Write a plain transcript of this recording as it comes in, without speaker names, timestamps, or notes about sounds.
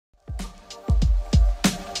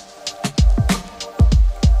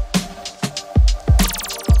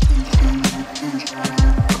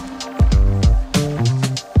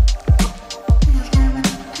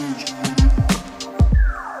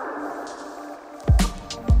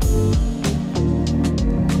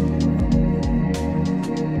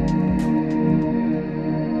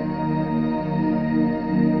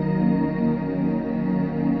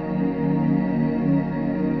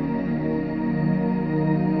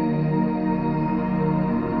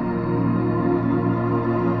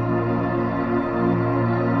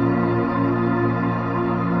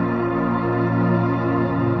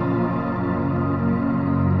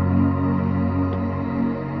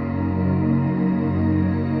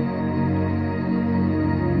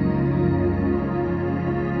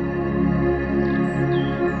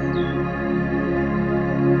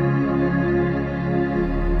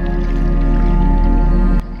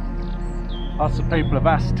Lots of people have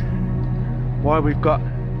asked why we've got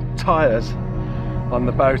tyres on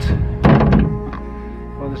the boat.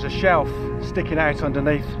 Well, there's a shelf sticking out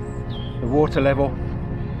underneath the water level,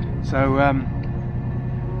 so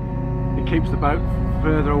it keeps the boat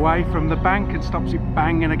further away from the bank and stops it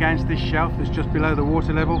banging against this shelf that's just below the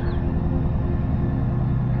water level.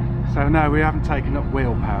 So no, we haven't taken up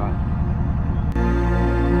wheel power.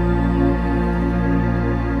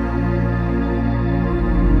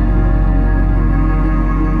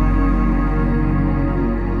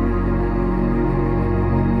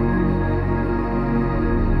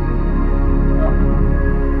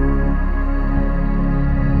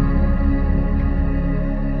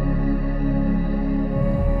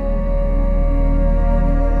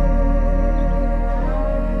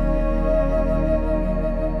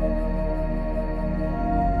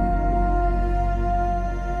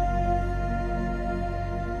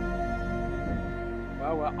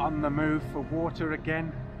 On the move for water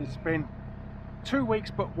again. It's been 2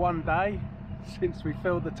 weeks but 1 day since we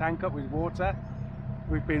filled the tank up with water.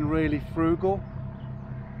 We've been really frugal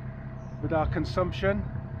with our consumption,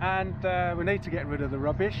 and we need to get rid of the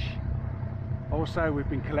rubbish. Also, we've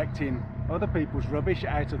been collecting other people's rubbish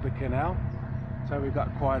out of the canal, so we've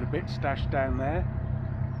got quite a bit stashed down there.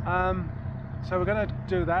 So we're going to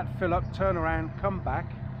do that, fill up, turn around, come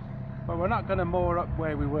back. But we're not going to moor up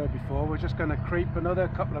where we were before. We're just going to creep another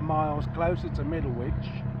couple of miles closer to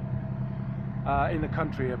Middlewich, in the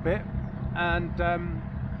country a bit, and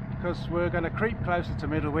because we're going to creep closer to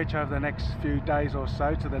Middlewich over the next few days or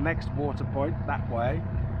so to the next water point that way,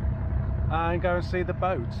 and go and see the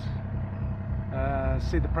boat,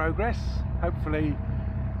 see the progress. Hopefully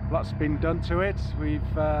lots been done to it. We've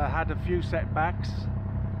had a few setbacks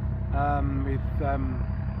with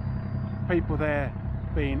people there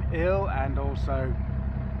being ill and also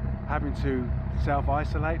having to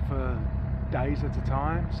self-isolate for days at a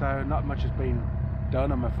time, so not much has been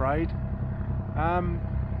done, I'm afraid.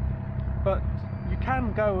 But you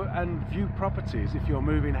can go and view properties if you're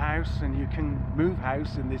moving house, and you can move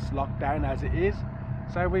house in this lockdown as it is,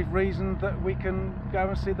 so we've reasoned that we can go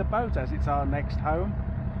and see the boat as it's our next home.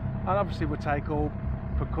 And obviously we'll take all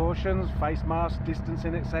precautions, face masks,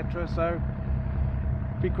 distancing, etc. So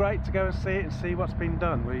be great to go and see it and see what's been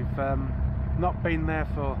done. We've not been there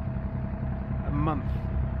for a month,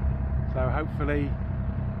 so hopefully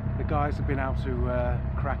the guys have been able to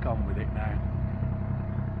crack on with it now.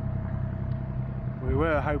 We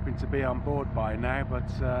were hoping to be on board by now, but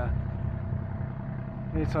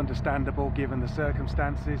it's understandable given the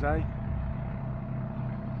circumstances, eh?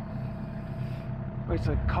 It's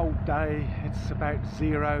a cold day. It's about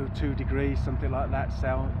 2 degrees, something like that,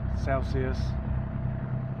 Celsius.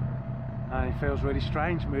 And it feels really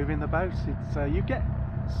strange moving the boat. It's you get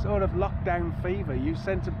sort of lockdown fever. You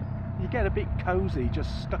get a bit cozy,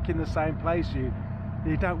 just stuck in the same place. You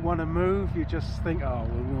don't want to move. You just think, oh,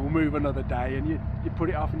 we'll move another day, and you put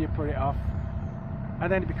it off and you put it off, and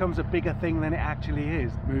then it becomes a bigger thing than it actually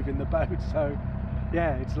is, moving the boat. So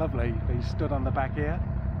yeah, it's lovely. He's stood on the back here.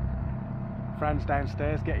 Fran's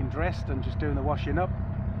downstairs getting dressed and just doing the washing up.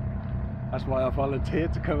 That's why I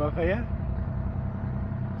volunteered to come up here.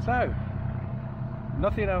 So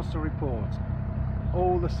nothing else to report,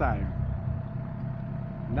 all the same,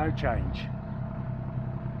 no change.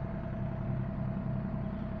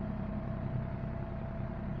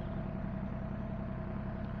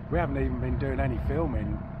 We haven't even been doing any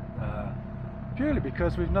filming, purely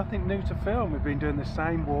because we've nothing new to film. We've been doing the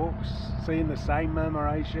same walks, seeing the same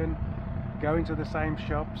murmuration, going to the same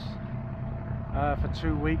shops for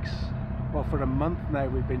 2 weeks, well, for a month now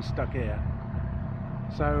we've been stuck here.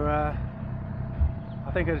 So I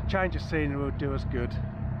think a change of scenery will do us good,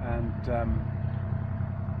 and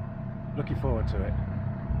looking forward to it.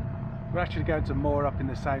 We're actually going to moor up in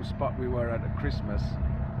the same spot we were at Christmas,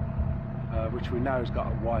 which we know has got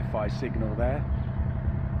a Wi-Fi signal there.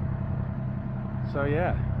 So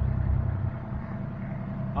yeah,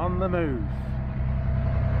 on the move.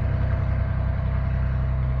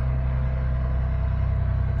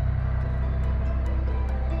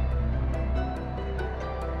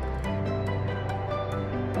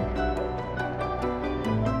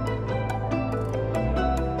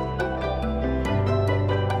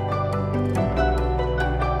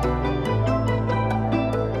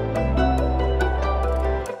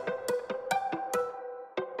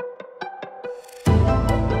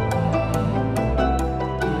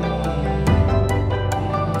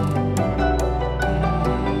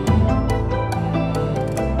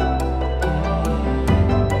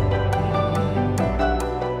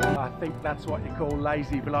 that's what you call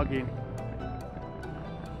lazy vlogging.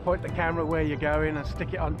 Point the camera where you're going and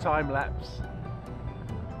stick it on time lapse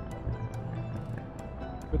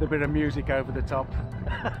with a bit of music over the top.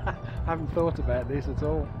 Haven't thought about this at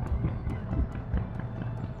all.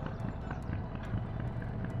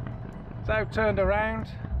 So turned around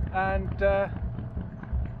and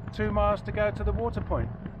 2 miles to go to the water point.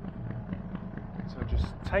 So just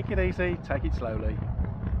take it easy, take it slowly,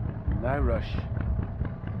 no rush.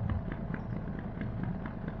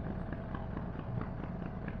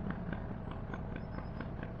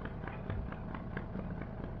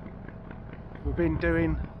 We've been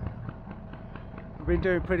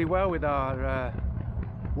doing pretty well with our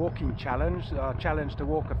walking challenge, our challenge to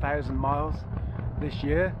walk 1,000 miles this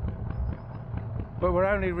year. But we're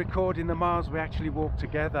only recording the miles we actually walk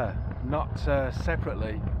together, not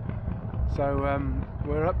separately. So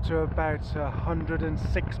we're up to about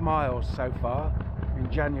 106 miles so far in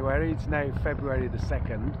January. It's now February the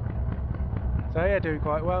 2nd. So yeah, doing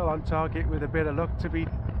quite well, on target with a bit of luck to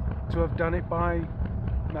have done it by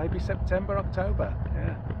maybe September, October.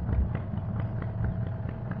 Yeah.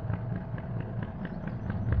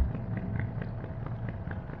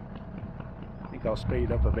 I think I'll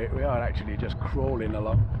speed up a bit. We are actually just crawling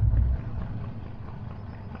along.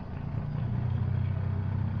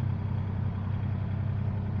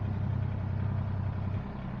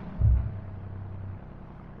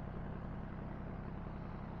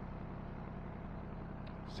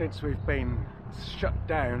 Since we've been shut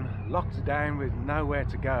down, locked down with nowhere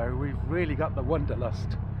to go, we've really got the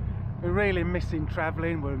wanderlust. We're really missing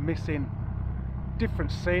travelling, we're missing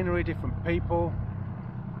different scenery, different people,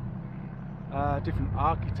 different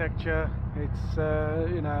architecture. It's,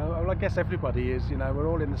 you know, well, I guess everybody is, you know, we're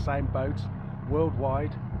all in the same boat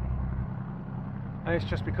worldwide. And it's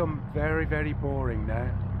just become very, very boring now.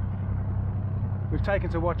 We've taken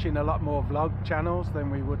to watching a lot more vlog channels than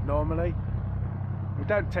we would normally. We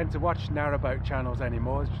don't tend to watch narrowboat channels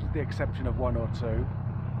anymore, it's just the exception of 1 or 2.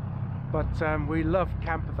 But we love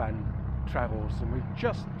campervan travels, and we've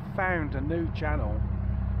just found a new channel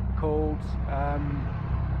called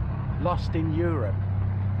Lost in Europe.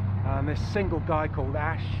 And this single guy called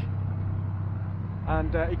Ash,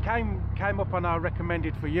 and he came up on our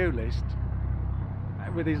recommended for you list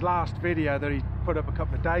with his last video that he put up a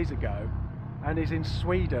couple of days ago. And he's in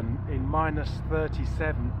Sweden in minus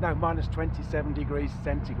 27 degrees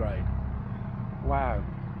centigrade. Wow.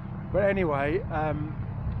 But anyway,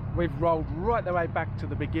 we've rolled right the way back to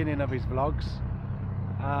the beginning of his vlogs,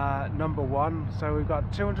 number 1. So we've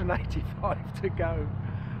got 285 to go.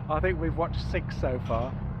 I think we've watched 6 so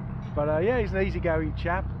far. But yeah, he's an easygoing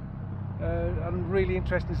chap. I'm really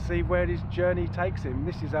interested to see where his journey takes him.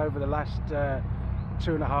 This is over the last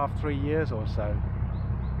 2.5, 3 years or so.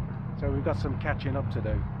 So we've got some catching up to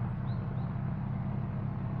do.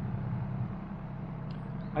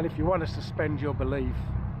 And if you want to suspend your belief,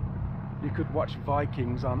 you could watch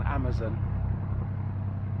Vikings on Amazon.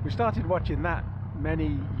 We started watching that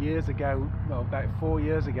many years ago, well, about 4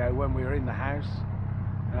 years ago, when we were in the house,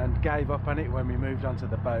 and gave up on it when we moved onto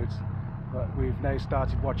the boat. But we've now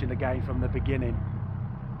started watching again from the beginning.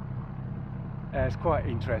 It's quite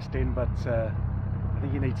interesting, but I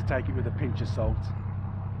think you need to take it with a pinch of salt.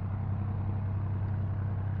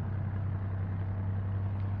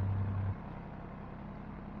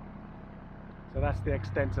 So that's the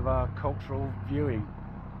extent of our cultural viewing.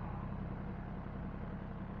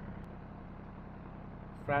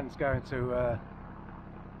 Fran's going to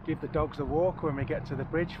give the dogs a walk when we get to the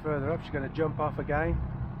bridge further up. She's going to jump off again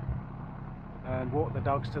and walk the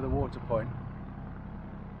dogs to the water point.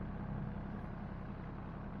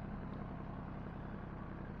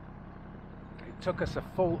 It took us a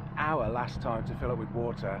full hour last time to fill up with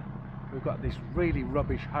water. We've got this really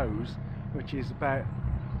rubbish hose, which is about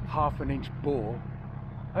 ½ inch bore.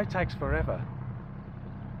 It takes forever.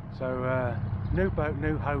 So new boat,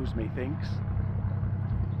 new hose, methinks.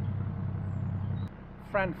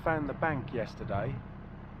 Fran found the bank yesterday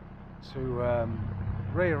to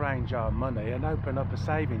rearrange our money and open up a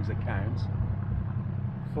savings account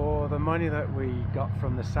for the money that we got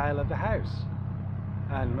from the sale of the house,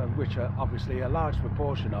 and which obviously a large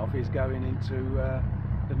proportion of is going into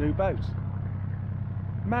the new boat.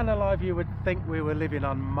 Man alive, you would think we were living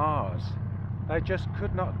on Mars. They just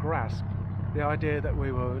could not grasp the idea that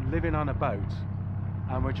we were living on a boat,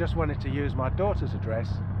 and we just wanted to use my daughter's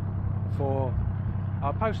address for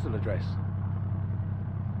our postal address.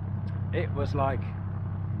 It was like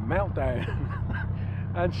meltdown.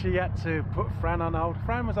 And she had to put Fran on hold.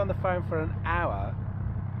 Fran was on the phone for an hour,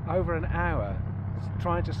 over an hour,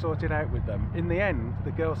 trying to sort it out with them. In the end,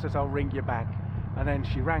 the girl says, "I'll ring you back," And then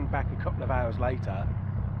she rang back a couple of hours later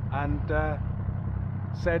and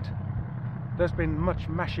said there's been much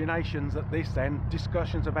machinations at this end,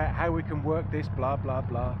 discussions about how we can work this, blah blah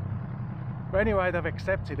blah. But anyway, they've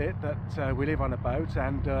accepted it that we live on a boat,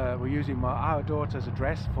 and we're using our daughter's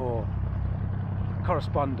address for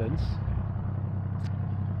correspondence.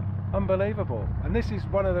 Unbelievable. And this is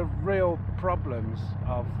one of the real problems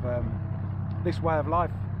of this way of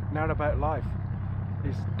life, narrowboat life,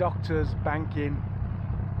 is doctors, banking,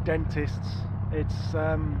 dentists. It's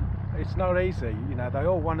not easy, you know. They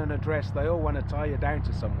all want an address, they all want to tie you down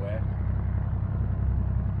to somewhere.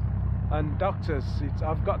 And doctors,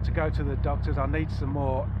 I've got to go to the doctors. I need some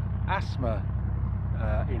more asthma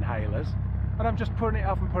inhalers, and I'm just putting it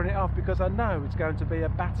off and putting it off because I know it's going to be a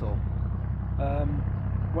battle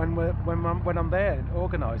when I'm there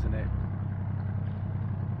organising it.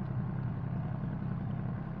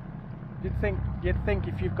 You'd think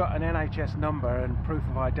if you've got an NHS number and proof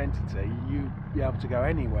of identity, you'd be able to go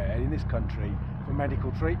anywhere in this country for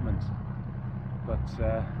medical treatment, but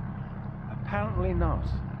apparently not.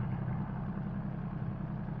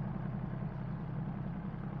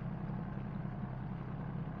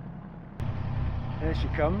 Here she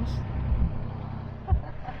comes.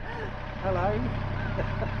 Hello.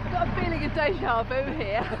 Got a feeling of deja vu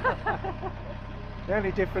here. The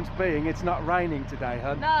only difference being it's not raining today,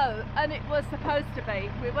 hun. No, and it was supposed to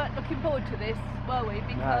be. We weren't looking forward to this, were we?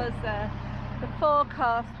 Because No. The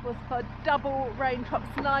forecast was for double raindrops,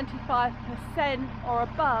 95% or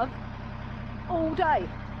above, all day.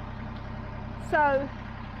 So,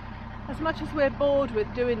 as much as we're bored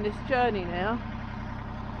with doing this journey now,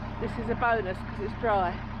 this is a bonus because it's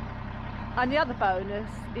dry. And the other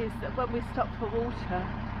bonus is that when we stop for water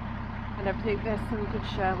and everything, there's some good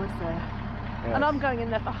showers there. Yes. And I'm going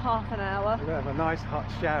in there for half an hour. We're going to have a nice hot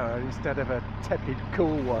shower instead of a tepid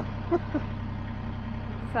cool one.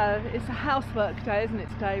 So it's a housework day, isn't it,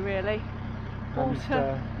 today, really?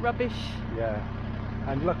 Water, rubbish. Yeah.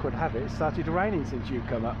 And luck would have it, it started raining since you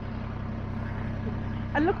come up.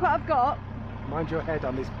 And look what I've got. Mind your head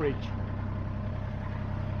on this bridge.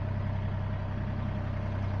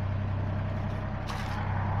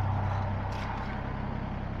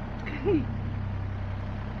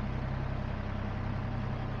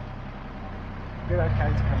 You're okay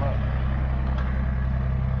to come up.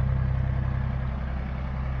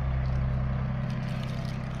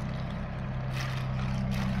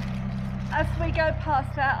 As we go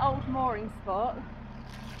past our old mooring spot,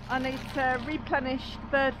 I need to replenish the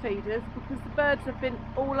bird feeders because the birds have been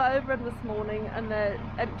all over them this morning and they're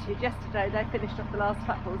emptied. Yesterday they finished off the last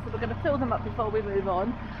fatfuls, so we're going to fill them up before we move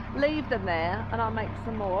on, leave them there, and I'll make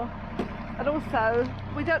some more. And also,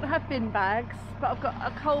 we don't have bin bags, but I've got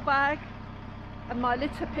a coal bag and my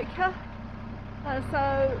litter picker, and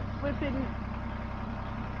so we've been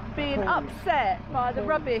being upset by the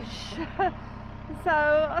rubbish. So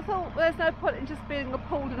I thought there's no point in just being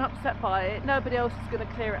appalled and upset by it. Nobody else is going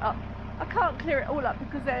to clear it up. I can't clear it all up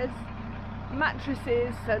because there's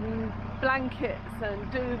mattresses and blankets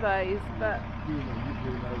and duvets, but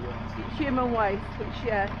human waste, which,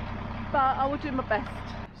 yeah, but I will do my best.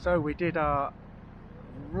 So we did our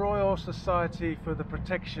Royal Society for the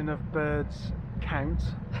Protection of Birds count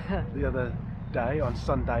the other day on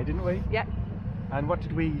Sunday, didn't we? Yeah. And what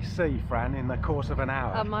did we see, Fran, in the course of an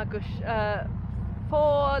hour? Oh my gosh,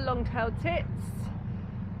 4 long-tailed tits,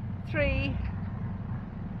 3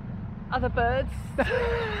 other birds,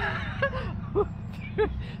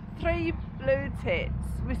 3 blue tits.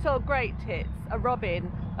 We saw great tits, a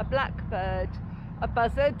robin, a blackbird, a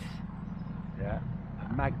buzzard. Yeah,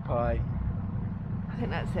 a magpie. I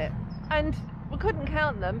think that's it. And we couldn't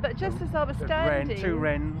count them, but just as I was standing... 2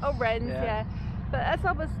 wrens. Oh, wrens, yeah. But as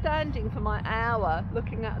I was standing for my hour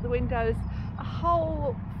looking out the windows, a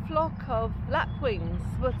whole flock of lapwings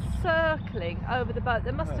were circling over the boat.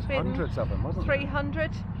 There must have been hundreds of them, wasn't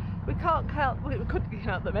 300. We can't count, we couldn't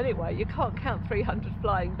count them anyway. You can't count 300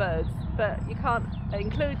 flying birds, but you can't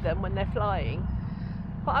include them when they're flying.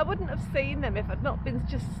 But I wouldn't have seen them if I'd not been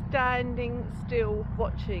just standing still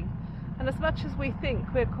watching. And as much as we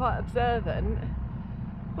think we're quite observant,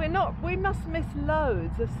 we're not. We must miss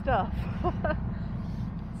loads of stuff.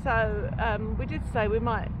 So we did say we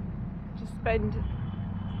might just spend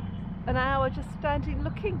an hour just standing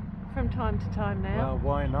looking from time to time now. Well,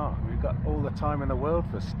 why not? We've got all the time in the world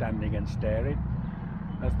for standing and staring,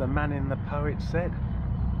 as the man in the poet said.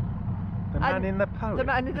 The man in the poet. The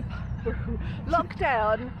man in the poet.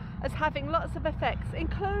 Lockdown as having lots of effects,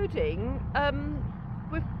 including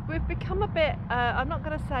we've become a bit, I'm not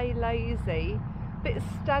going to say lazy, a bit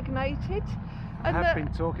stagnated. I have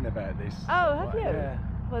been talking about this. Oh, have you? Yeah.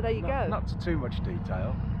 Well, there you go. Not to too much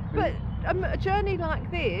detail. But a journey like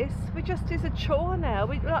this, is a chore now.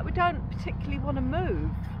 We don't particularly want to move.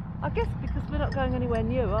 I guess because we're not going anywhere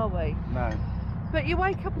new, are we? No. But you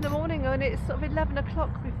wake up in the morning and it's sort of 11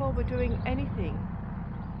 o'clock before we're doing anything.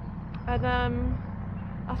 And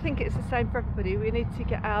I think it's the same for everybody. We need to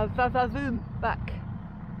get our va-va-voom back.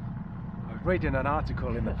 I was reading an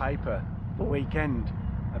article in the paper the weekend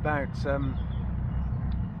about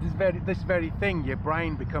this very thing, your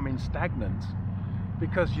brain becoming stagnant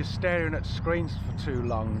because you're staring at screens for too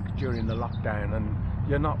long during the lockdown and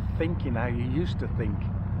you're not thinking how you used to think.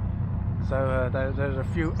 So there's a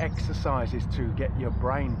few exercises to get your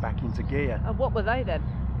brain back into gear. And what were they then?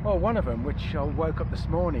 Well, one of them, which I woke up this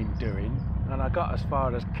morning doing, and I got as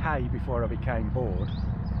far as K before I became bored,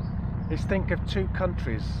 is think of two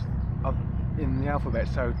countries in the alphabet.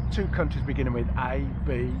 So two countries beginning with A,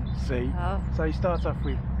 B, C. Oh. So he starts off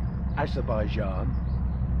with Azerbaijan,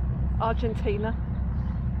 Argentina,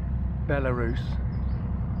 Belarus,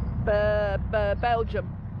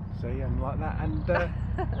 Belgium. See, and like that,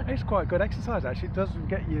 and it's quite good exercise actually. It doesn't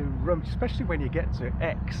get you rummed, especially when you get to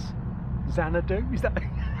X. Xanadu, is that?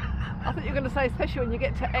 I thought you were going to say, especially when you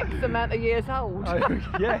get to X amount of years old. Oh,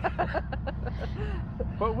 yeah.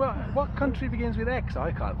 But what country begins with X?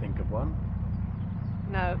 I can't think of one.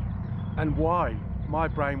 No. And why? My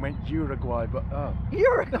brain went Uruguay, but oh.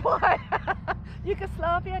 Uruguay?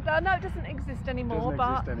 Yugoslavia? No, it doesn't exist anymore.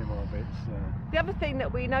 The other thing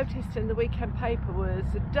that we noticed in the weekend paper was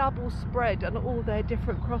a double spread on all their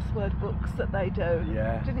different crossword books that they do.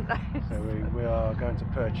 Yeah. Didn't they? So we are going to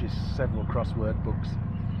purchase several crossword books.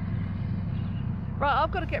 Right,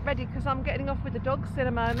 I've got to get ready because I'm getting off with the dogs in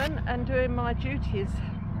a moment and doing my duties.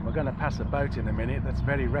 We're going to pass a boat in a minute that's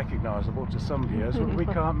very recognisable to some viewers. We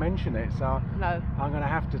can't mention it, so no. I'm going to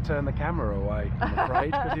have to turn the camera away, I'm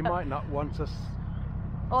afraid, because he might not want us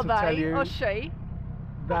or to they, tell you. or she.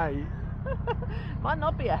 They. Might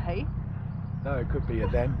not be a he. No, it could be a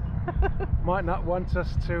them. Might not want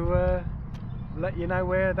us to let you know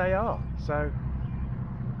where they are, so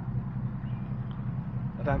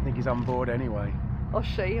I don't think he's on board anyway. Or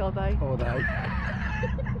she, or they. Or they.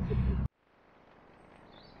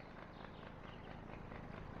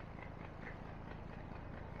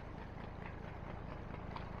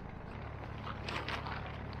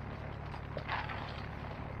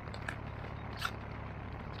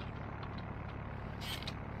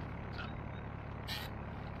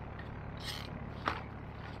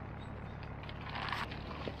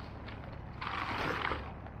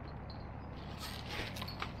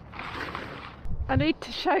 I need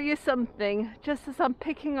to show you something. Just as I'm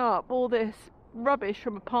picking up all this rubbish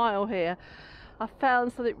from a pile here, I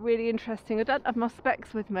found something really interesting. I don't have my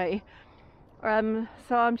specs with me, so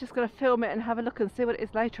I'm just going to film it and have a look and see what it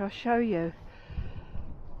is later. I'll show you.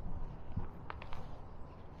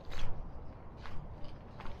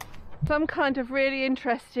 Some kind of really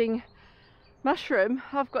interesting mushroom.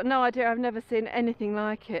 I've got no idea, I've never seen anything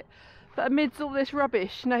like it. But amidst all this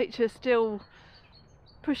rubbish, nature's still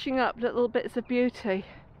pushing up little bits of beauty.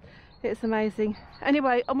 It's amazing.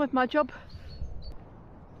 Anyway, on with my job.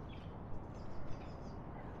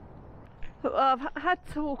 But I've had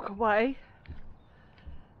to walk away.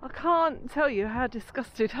 I can't tell you how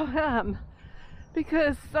disgusted I am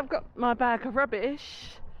because I've got my bag of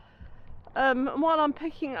rubbish. While I'm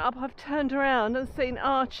picking it up, I've turned around and seen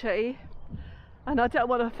Archie, and I don't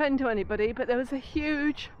want to offend anybody, but there was a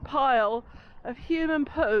huge pile of human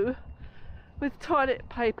poo with toilet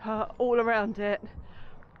paper all around it,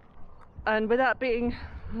 and without being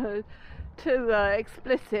too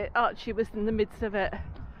explicit, Archie was in the midst of it.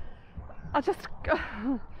 I just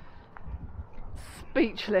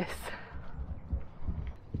speechless.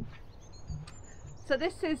 So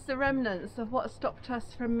this is the remnants of what stopped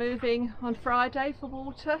us from moving on Friday for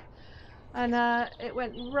water, and it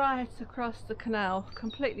went right across the canal,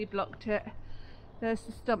 completely blocked it. There's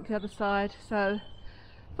the stump the other side. So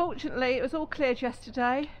fortunately it was all cleared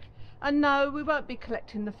yesterday, and no, we won't be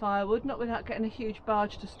collecting the firewood, not without getting a huge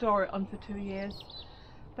barge to store it on for 2 years,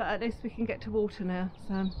 but at least we can get to water now.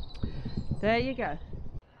 So there you go.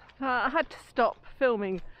 I had to stop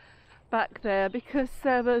filming back there because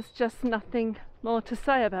there was just nothing more to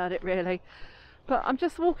say about it really, but I'm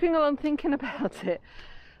just walking along thinking about it,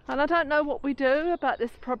 and I don't know what we do about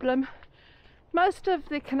this problem. Most of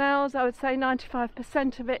the canals, I would say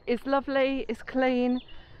 95% of it is lovely, is clean,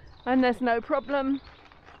 and there's no problem.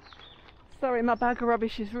 Sorry, my bag of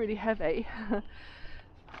rubbish is really heavy.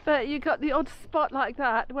 But you got the odd spot like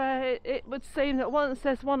that where it would seem that once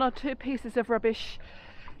there's 1 or 2 pieces of rubbish,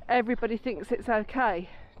 everybody thinks it's okay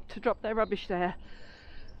to drop their rubbish there.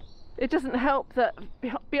 it doesn't help that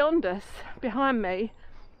beyond us, behind me,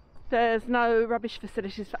 there's no rubbish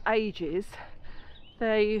facilities for ages.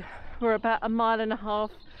 They were about 1.5 miles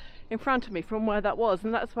in front of me from where that was,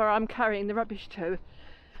 and that's where I'm carrying the rubbish to.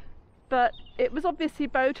 But it was obviously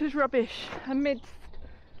boaters' rubbish. Amidst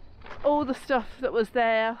all the stuff that was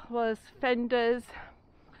there was fenders,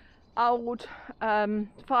 old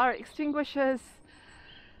fire extinguishers,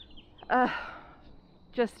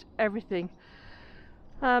 just everything.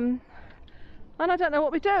 And I don't know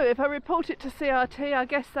what we do. If I report it to CRT, I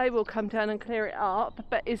guess they will come down and clear it up,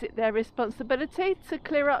 but is it their responsibility to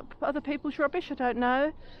clear up other people's rubbish? I don't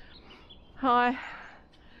know. I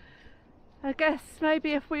guess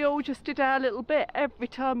maybe if we all just did our little bit every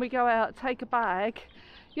time we go out, take a bag.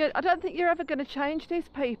 Yeah, I don't think you're ever going to change these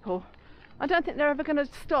people. I don't think they're ever going to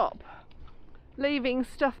stop leaving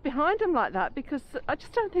stuff behind them like that, because I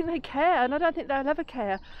just don't think they care, and I don't think they'll ever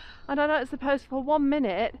care. And I don't suppose for 1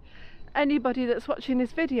 minute anybody that's watching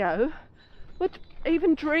this video would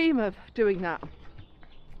even dream of doing that.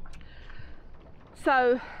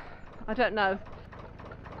 So I don't know.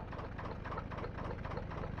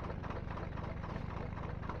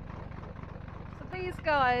 These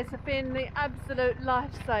guys have been the absolute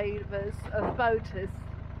lifesavers of boaters.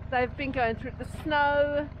 They've been going through the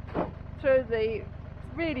snow, through the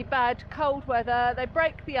really bad cold weather. They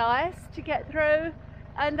break the ice to get through,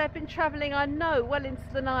 and they've been travelling, I know, well into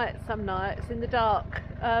the night, some nights in the dark,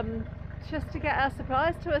 just to get our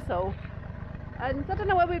supplies to us all. And I don't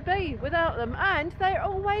know where we'd be without them, and they're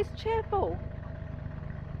always cheerful.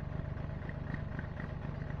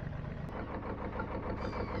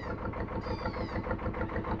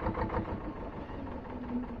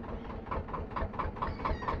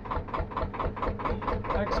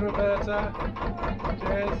 Thanks, Roberta.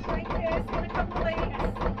 Cheers. Thank you. See you in a couple of weeks.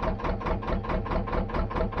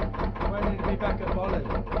 When did we be back at Bolly?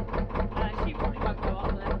 She probably won't go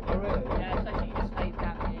up there. Oh, really? Yeah, so she just stays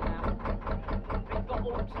down here now. We've got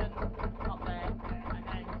Alton up there, and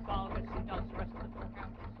then Vargas, who does the rest of the four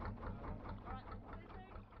counties.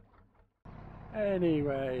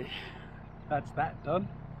 Anyway, that's that done.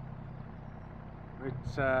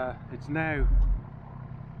 It's now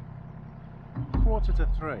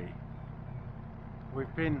 2:45.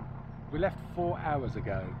 We left 4 hours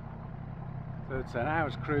ago, so it's an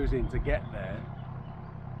hour's cruising to get there,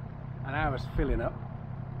 an hour's filling up,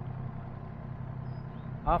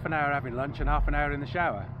 half an hour having lunch, and half an hour in the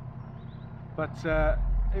shower. But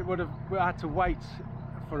we had to wait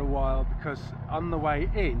for a while, because on the way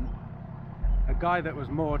in, a guy that was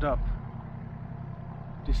moored up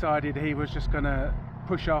decided he was just going to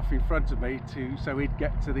push off in front of me so he'd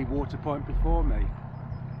get to the water point before me.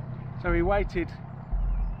 So he waited.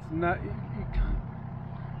 No,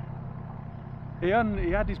 he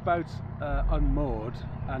had his boat unmoored,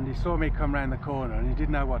 and he saw me come round the corner, and he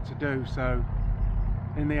didn't know what to do. So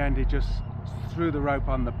in the end, he just threw the rope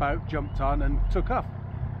on the boat, jumped on, and took off.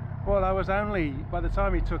 Well, by the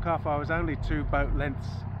time he took off, I was only 2 boat lengths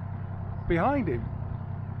behind him.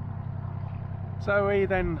 So he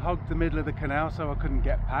then hogged the middle of the canal, so I couldn't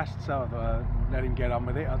get past, so I thought I'd let him get on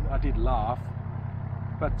with it. I did laugh,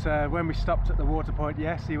 but when we stopped at the water point,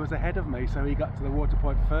 yes, he was ahead of me, so he got to the water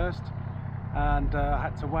point first, and I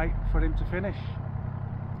had to wait for him to finish.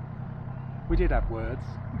 We did have words,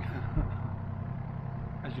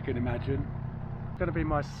 as you can imagine. It's going to be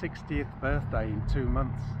my 60th birthday in 2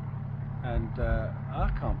 months, and I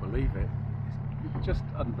can't believe it. It's just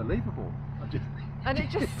unbelievable.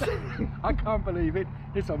 I can't believe it.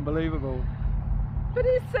 It's unbelievable. But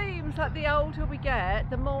it seems like the older we get,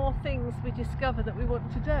 the more things we discover that we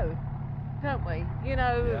want to do, don't we? You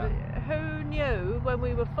know, Yeah. Who knew when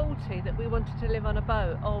we were 40 that we wanted to live on a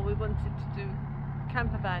boat, or we wanted to do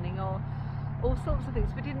camper vanning, or all sorts of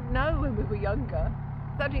things we didn't know when we were younger.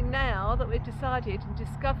 It's only now that we've decided and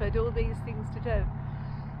discovered all these things to do.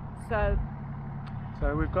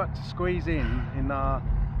 So we've got to squeeze in our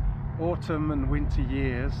autumn and winter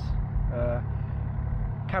years,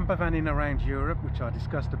 camper vanning around Europe, which I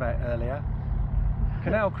discussed about earlier,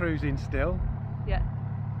 canal cruising still, yeah,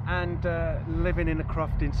 and living in a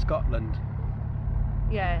croft in Scotland.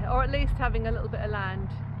 Yeah, or at least having a little bit of land,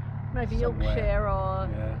 maybe Somewhere. Yorkshire or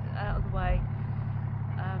Yeah. out of the way.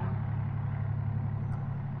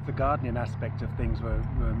 The gardening aspect of things were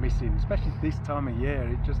missing, especially this time of year.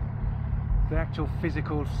 It just, the actual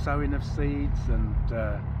physical sowing of seeds and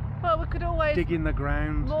Well, we could always digging the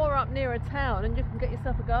ground. moor up near a town and you can get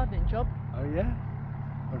yourself a gardening job. Oh yeah,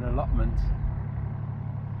 or an allotment.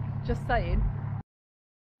 Just saying.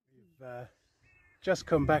 We've just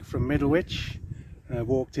come back from Middlewich,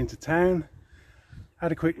 walked into town,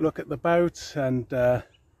 had a quick look at the boat, and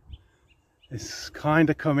It's kind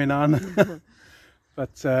of coming on,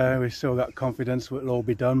 but we've still got confidence it'll all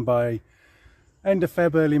be done by end of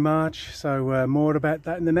Feb, early March. So more about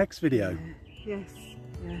that in the next video. Yes,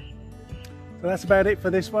 yeah. So that's about it for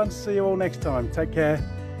this one. See you all next time. Take care.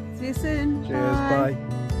 See you soon. Cheers.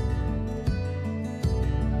 Bye.